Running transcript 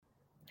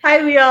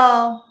Hi,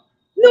 Via.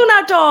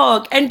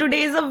 NoonaTalk, and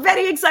today is a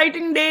very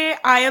exciting day.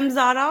 I am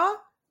Zara.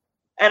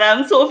 And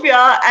I'm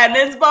Sophia, and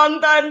it's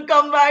Bangtan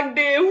comeback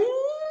day. Woo!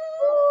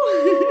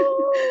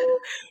 Woo!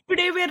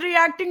 Today we're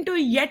reacting to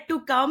Yet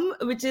To Come,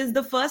 which is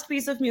the first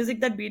piece of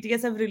music that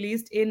BTS have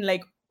released in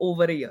like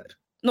over a year.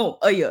 No,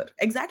 a year.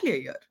 Exactly a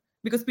year.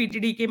 Because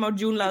PTD came out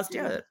June last Okay.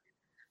 year.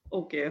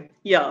 Okay.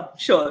 Yeah,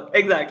 sure.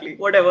 Exactly.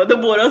 Whatever. The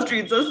Bora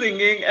streets are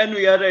singing, and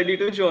we are ready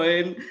to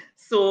join.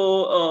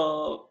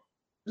 So,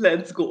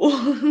 let's go.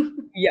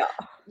 Yeah.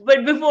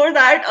 But before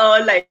that,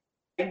 like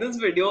this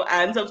video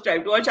and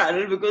subscribe to our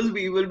channel because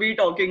we will be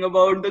talking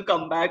about the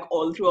comeback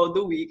all throughout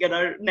the week, and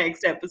our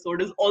next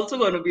episode is also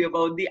going to be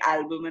about the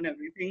album and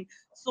everything.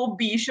 So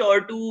be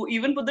sure to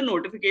even put the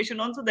notification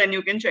on so then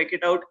you can check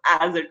it out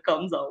as it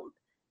comes out.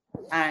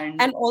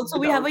 And And also,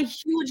 we have without a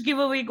huge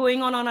giveaway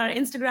going on our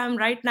Instagram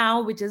right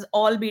now, which is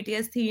all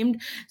BTS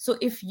themed. So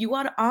if you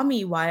are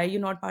ARMY, why are you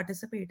not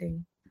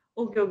participating?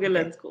 okay, Okay.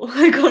 let's go.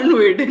 I can't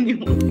wait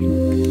anymore.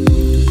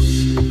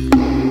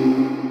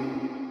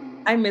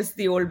 I miss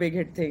the old big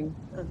hit thing.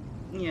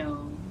 Yeah.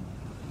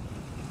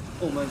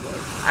 Oh my god.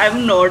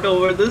 I'm not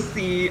over the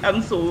sea.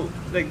 I'm so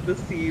like the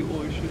sea,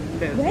 ocean,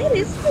 Where desert.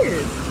 is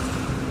this?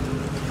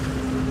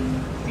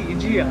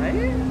 CGI?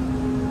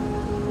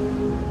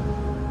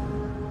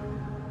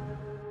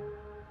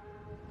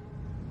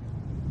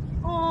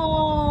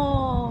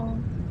 Oh,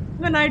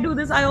 when I do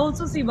this, I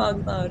also see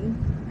Bangtan.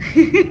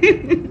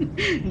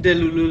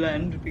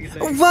 Delululand be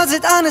like. Was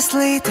it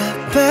honestly the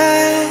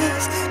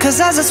best? Cause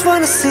I just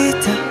wanna see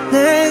the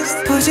next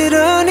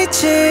부지런히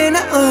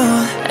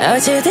지나온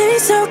어제들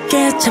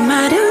속에 참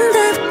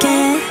아름답게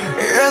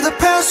Yeah, the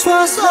past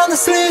was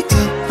honestly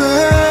the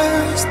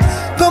best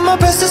But my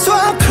best is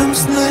what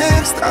comes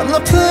next I'm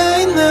not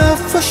playing now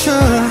for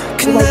sure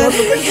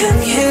그날을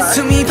향해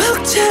숨이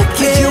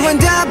벅차게 You and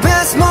the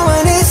best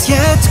moment is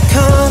yet to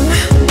come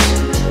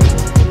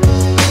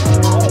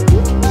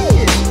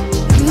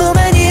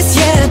moment is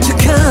yet to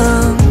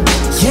come,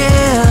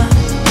 yeah.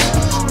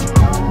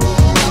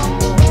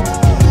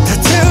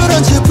 다들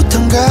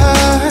언제부턴가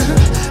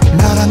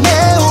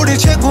말하네 우리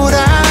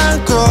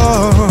최고라고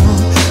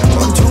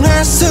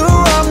원통할 수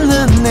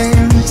없는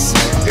names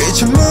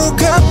이제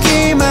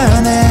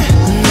무겁기만 해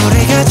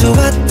노래가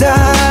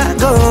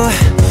좋았다고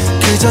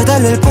그저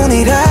달랠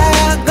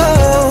뿐이라고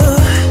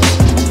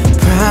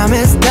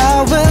Promise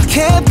that we'll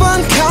keep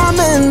on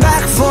coming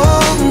back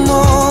for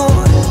more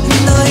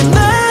너의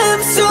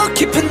마음속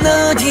깊은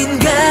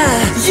어딘가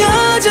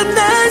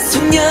여전한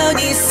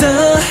소년이 있어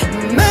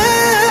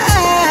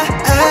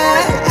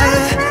My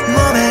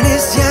moment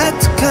is yet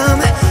to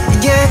come,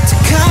 yet to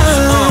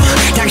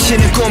come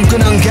당신은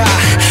꿈꾸는가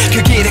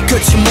그 길의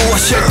끝이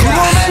무엇일까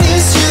Moment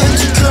is yet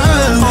to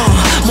come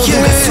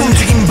모두가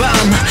숨죽인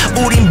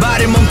밤 우린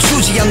발을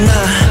멈추지 않나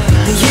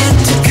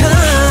Yet to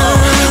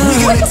come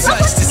We're gonna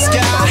touch the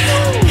sky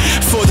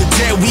For the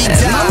day we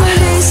die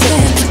Moment is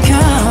yet to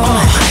come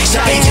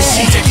자 이제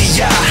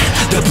시작이야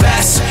The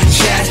best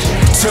yet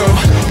to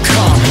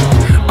come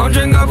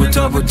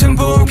언젠가부터 붙은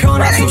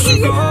불편한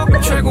수식어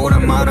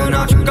최고란 말은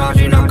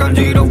아직까지 난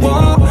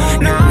간지러워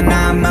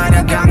난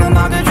말야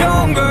음악의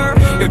좋은 걸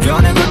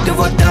여전히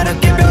그때와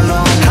다르게 별로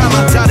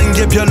아마 다른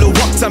게 별로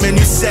없다면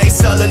you say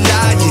it's all a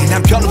lie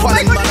난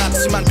변화는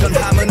많았지만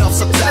변함은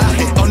없었다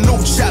해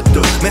어느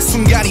샷도 매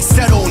순간이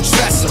새로운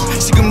트레서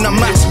지금 난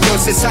마치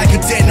별세살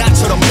그때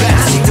나처럼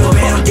blessed 아직도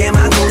배울 게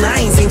많고 나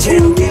인생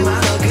채울 게 많아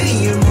그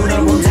이유를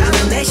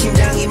물어본다면 내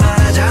심장이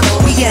말하잖아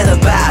We ain't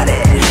about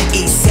it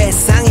이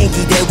세상의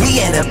기대 We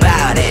ain't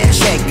about it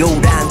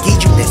최고란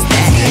기준의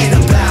stat We ain't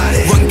about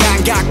it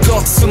원간 갖고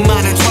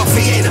수많은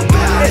trophy We ain't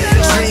about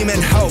it Dream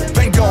and hope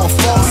and going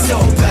forward So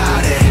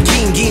about it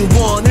긴긴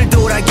원을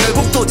돌아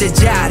결국 또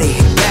제자리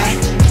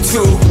Back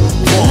to one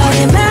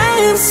너의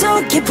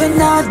마음속 깊은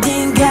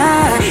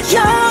어딘가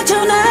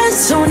여전한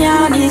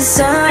소년이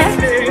있어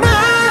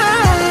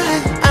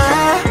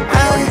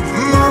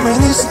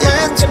Moment is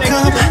yet to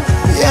come,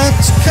 yet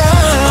to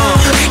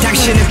come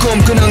당신은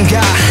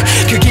꿈꾸는가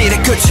그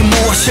길의 끝이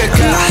무엇일까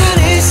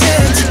Moment is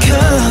yet to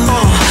come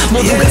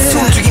모두가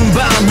숨죽인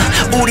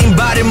밤 우린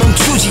발을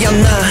멈추지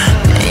않나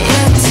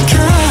Yet to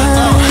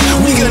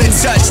come We're gonna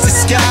touch the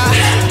sky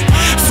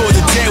For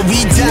the day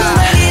we die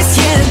Moment is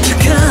yet to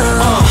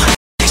come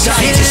자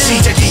이제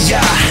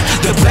시작이야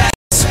The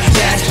best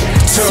yet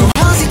to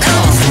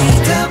come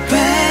The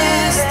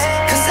best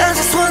Cause I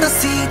just wanna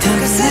see the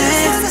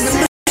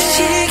next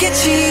시계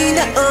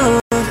지나온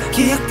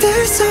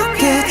기억들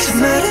속에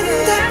참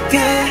아름답게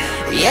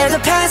Yeah, the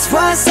past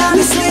was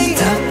honestly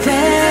the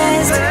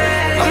best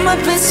But my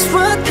best is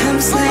what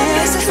comes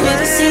next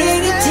Never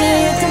seeing it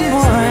till the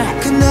more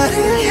그날을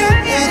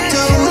향해 또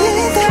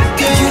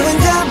아름답게 You and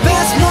the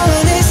best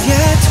moment is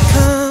yet to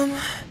come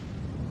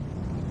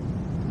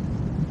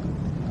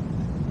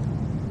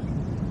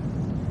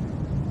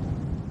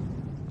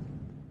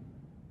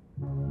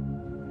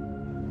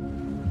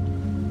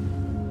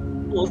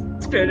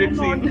Post credit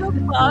On scene. the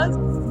bus.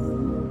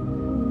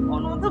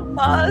 On the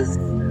bus.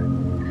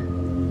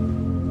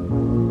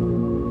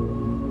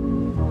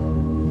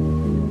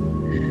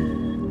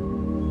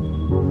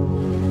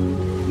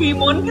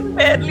 Himon can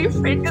barely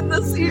fit in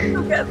the seat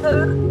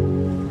together.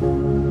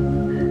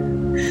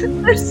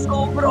 They're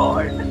so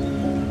broad.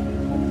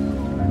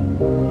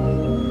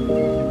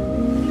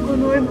 Oh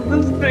no, it's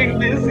the spring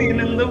day scene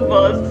in the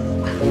bus.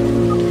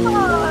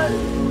 God.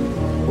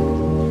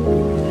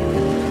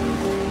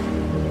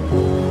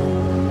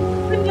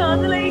 And yeah,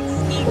 they're like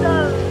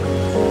seagulls.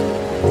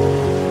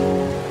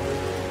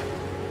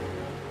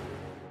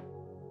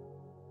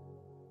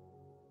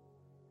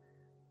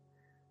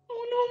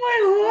 Oh no, my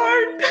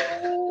heart.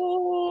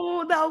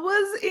 Oh, that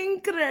was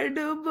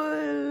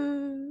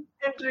incredible.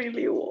 It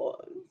really was.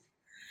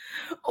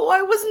 Oh,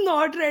 I was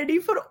not ready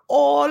for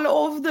all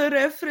of the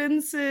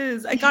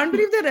references. I can't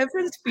believe they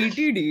referenced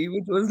PTD,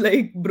 which was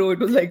like, bro, it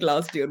was like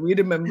last year. We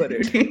remember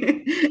it.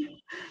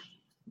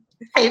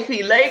 I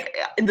feel like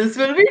this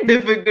will be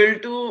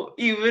difficult to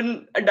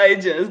even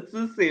digest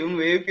the same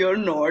way if you're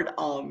not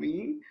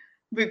army,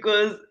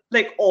 because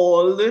like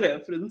all the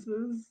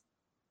references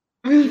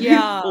will be,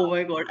 Yeah. oh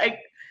my god, I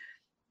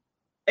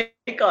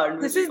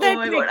can't This believe, is oh that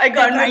my trick. god, I They're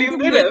can't trying believe to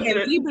the make reference.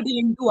 everybody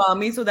into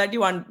army so that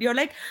you're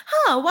like,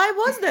 why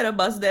was there a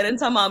bus there? And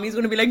some army is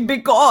going to be like,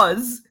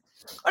 because.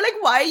 Or like,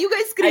 why are you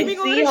guys I screaming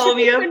over see a how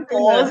we shipping have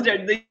container? paused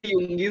at the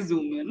Yungi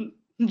zoom in.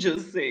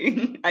 Just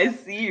saying, I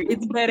see you.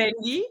 It's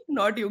Berengi,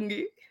 not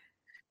Yungi.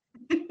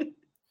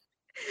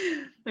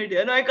 But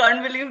yeah, no, I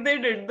can't believe they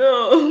did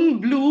the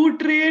blue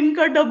train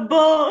ka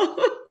dabba.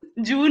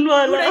 June Dude,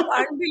 I wala.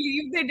 can't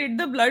believe they did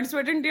the blood,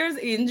 sweat, and tears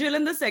angel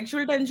and the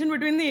sexual tension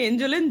between the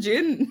angel and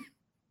Jin.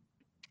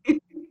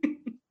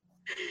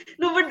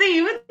 No, but they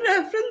even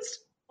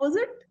referenced, was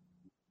it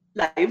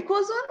Live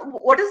Goes On?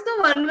 What is the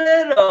one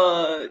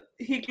where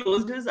he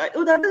closed his eyes?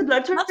 Oh, that is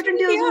Blood, Sweat, That's and what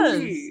Tears it is.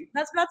 only.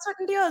 That's blood, sweat,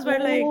 and tears. Where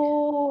like,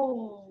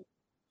 Oh.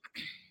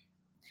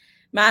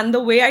 man,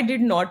 the way I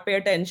did not pay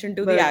attention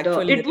to the But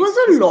actual it lyrics was of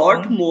the a lot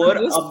song because more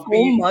there was so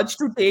upbeat. much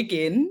to take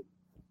in.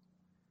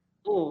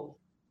 Oh.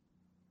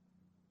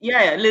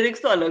 Yeah, lyrics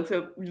to alag se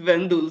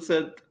when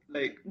Dulcet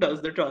like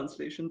does the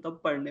translation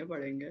tab padhne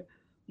padenge.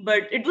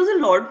 But it was a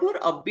lot more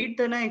upbeat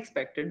than I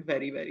expected,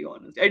 very, very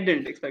honest. I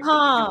didn't expect it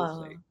to be this Huh.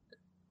 like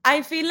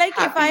I feel like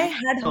if I happy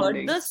had heard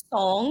sounding. the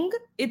song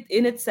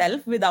in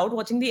itself without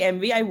watching the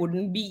MV, I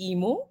wouldn't be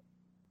emo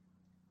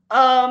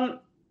Um,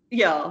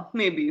 yeah,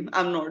 maybe.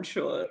 I'm not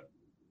sure.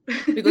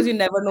 because you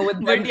never know with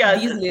But them yeah,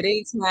 these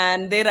lyrics,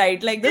 man. They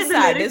write like the yeah, the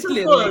lyrics, saddest of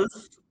lyrics.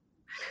 course.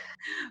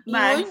 Yo,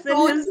 Max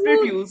and his Joju.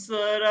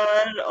 producer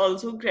are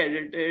also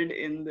credited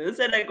in this,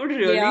 and I could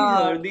really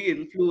Yeah, hear the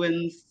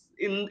influence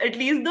in at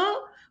least the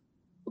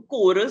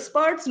chorus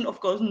parts, of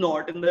course,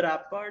 not in the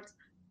rap parts,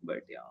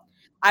 but yeah.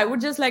 I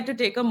would just like to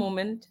take a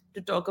moment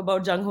to talk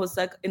about Jung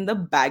Hosak in the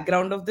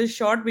background of this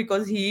shot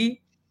because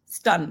he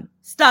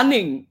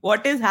stunning.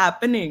 What is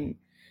happening?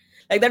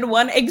 Like that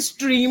one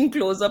extreme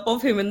close up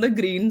of him in the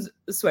green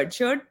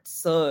sweatshirt,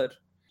 sir.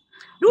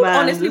 Dude, Man,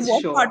 honestly, this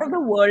what shot. part of the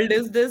world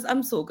is this?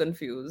 I'm so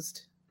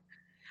confused.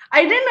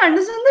 I didn't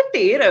understand the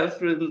Tay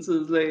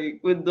references, like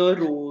with the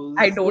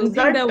I rose. don't Was think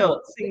that there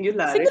was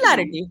singularity?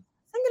 singularity.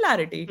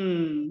 Singularity.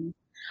 Hmm.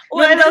 Oh,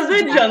 No, I and love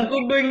this the jacket.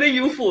 Jungkook doing the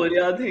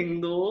euphoria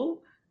thing though.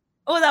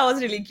 Oh, that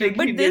was really cute.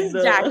 Like he But this did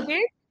the.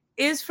 jacket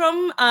is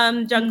from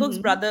Jungkook's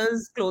Mhm.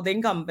 brother's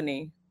clothing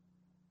company.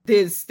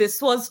 This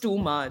was too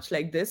much.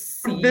 Like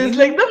this This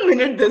like scene. the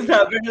minute this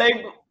happened,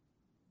 like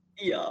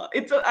yeah,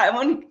 I'm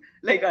on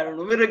like I don't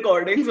know, we're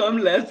recording, so I'm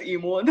less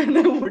emo than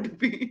I would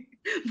be.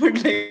 But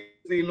like this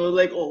scene was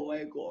like, oh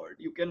my god,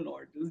 you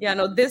cannot just Yeah,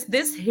 do no, this.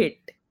 this hit.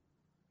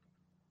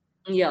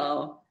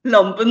 Yeah.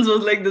 Lumpens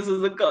was like, this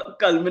is the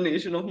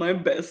culmination of my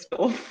best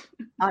of.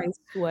 I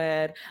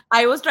swear.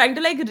 I was trying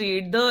to like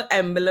read the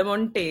emblem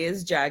on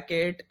Tay's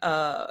jacket.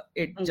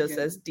 It just Okay.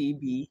 says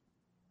TB.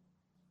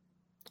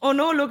 Oh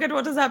no, look at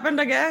what has happened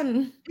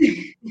again.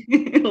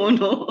 Oh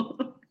no.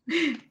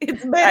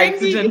 It's Berengi.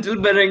 Accidental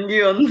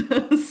Berengi on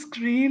the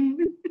screen.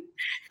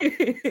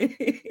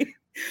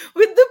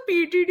 With the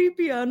PTD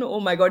piano. Oh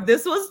my god,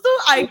 this was so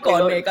Oh my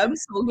god. iconic. I'm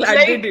so glad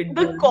they Like did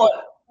this.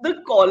 the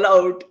call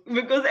out,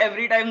 because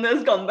every time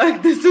there's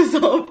comeback, this is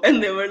up,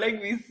 and they were like,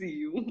 "We see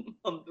you."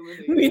 हम तुम्हें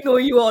We देखेंगे. know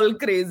you all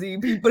crazy.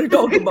 People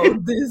talk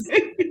about this.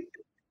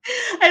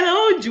 I love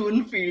how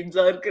June feeds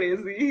are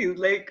crazy. He's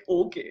like,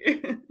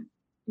 okay.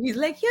 He's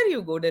like, here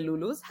you go,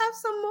 Delulus. Have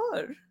some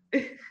more.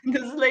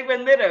 This is like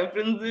when they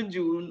reference the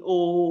June.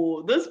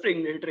 Oh, the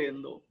spring day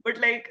train though. But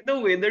like the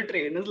way the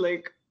train is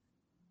like,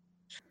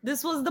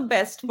 This was the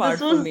best this part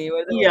for was me.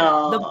 Was the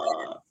yeah, best.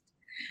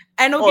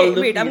 And all okay,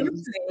 the wait, I'm gonna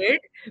feels. play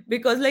it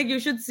because like you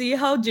should see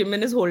how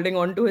Jimin is holding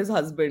on to his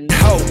husband.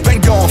 Hope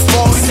ain't gonna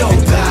fall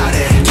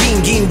nobody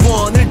긴긴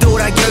원을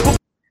돌아 결국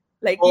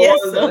Like, yes,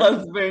 All the sir.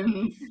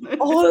 husbands.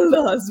 All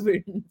the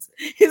husbands.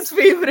 His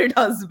favorite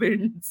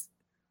husbands.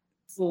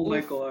 Oh my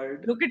Oof.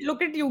 god. Look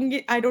at Yoongi.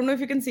 I don't know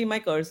if you can see my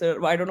cursor.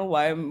 I don't know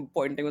why I'm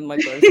pointing with my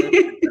cursor.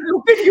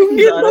 Look at Yoongi in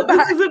the Zara, this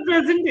back is a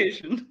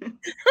presentation.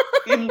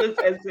 In this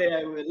essay,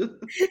 I will.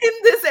 in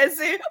this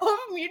essay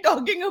of me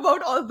talking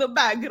about all the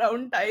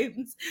background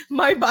times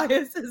my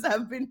biases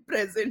have been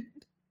present.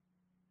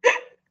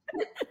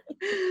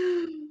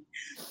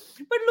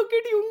 But look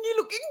at Yoongi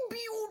looking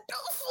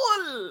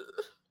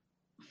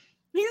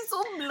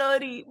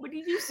sorry, but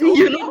he's so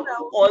You cute know,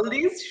 now. all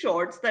these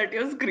shots that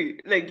you're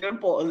like you're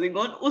pausing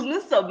on, उसने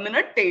सब में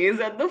ना Taze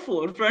at the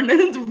forefront,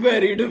 and it's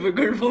very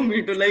difficult for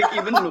me to like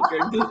even look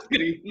at the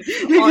screen. Like he's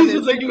just like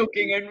Honestly,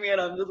 looking at me,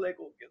 and I'm just like,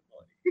 okay,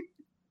 sorry.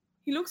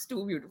 he looks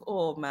too beautiful.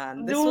 Oh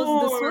man,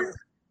 Dude.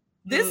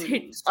 this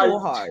hit so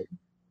Alt. hard.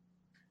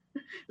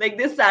 Like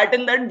they sat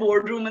in that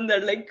boardroom and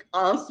they're like,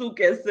 आंसू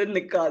कैसे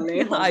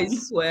निकालें I हम?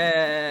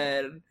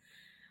 swear.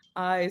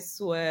 I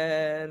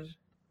swear.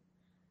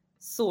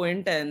 So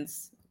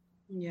intense.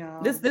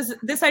 Yeah.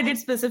 This I did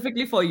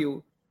specifically for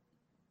you.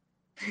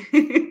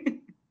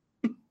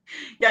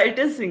 Yeah, it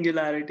is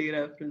singularity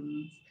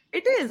reference.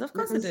 It is, of That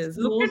course it is is.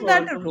 Look so at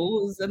that sorry.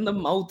 rose and the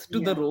mouth to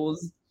the Yeah.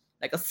 rose.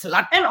 Like a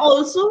slut. And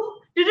also,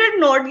 did it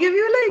not give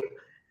you like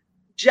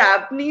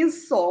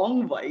Japanese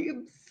song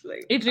vibes?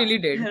 Like, It really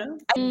did. huh?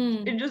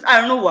 Mm. It just I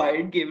don't know why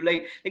it gave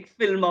like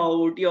film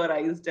out, your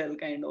eyes tell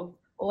kind of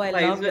Oh, I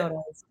vibes. love your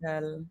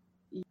hairstyle.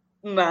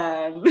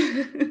 Man.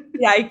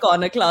 The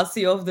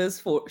iconoclasty of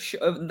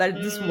that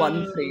this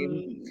one frame.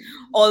 Mm.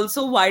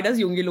 Also, why does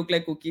Yoongi look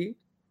like Cookie?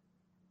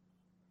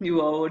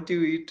 You are what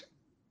you eat.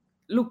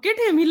 Look at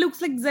him. He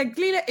looks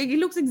exactly like he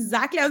looks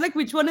exactly. I was like,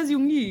 which one is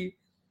Yoongi?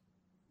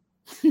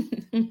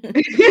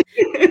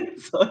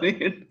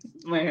 Sorry,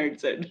 my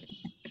headset.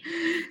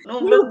 No,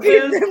 Look but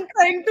at this them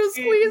trying to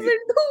squeeze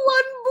into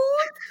one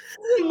booth.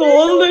 They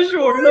all the don't want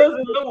shoulders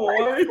in the to, I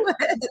wall.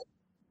 swear.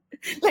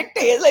 Like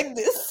tail like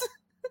this.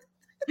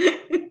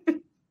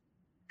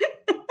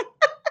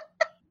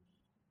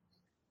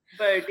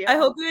 But I yeah.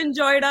 hope you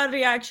enjoyed our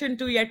reaction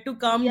to Yet to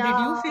Come. Did you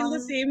Yeah. feel the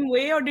same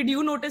way, or did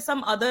you notice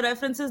some other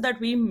references that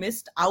we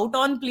missed out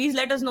on? Please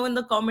let us know in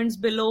the comments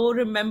below.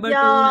 Remember to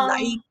Yeah.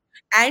 like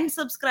and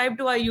subscribe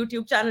to our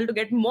YouTube channel to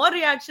get more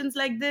reactions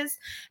like this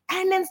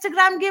and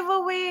Instagram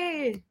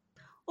giveaway.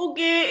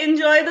 Okay,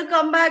 enjoy the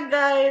comeback,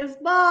 guys.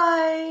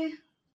 Bye.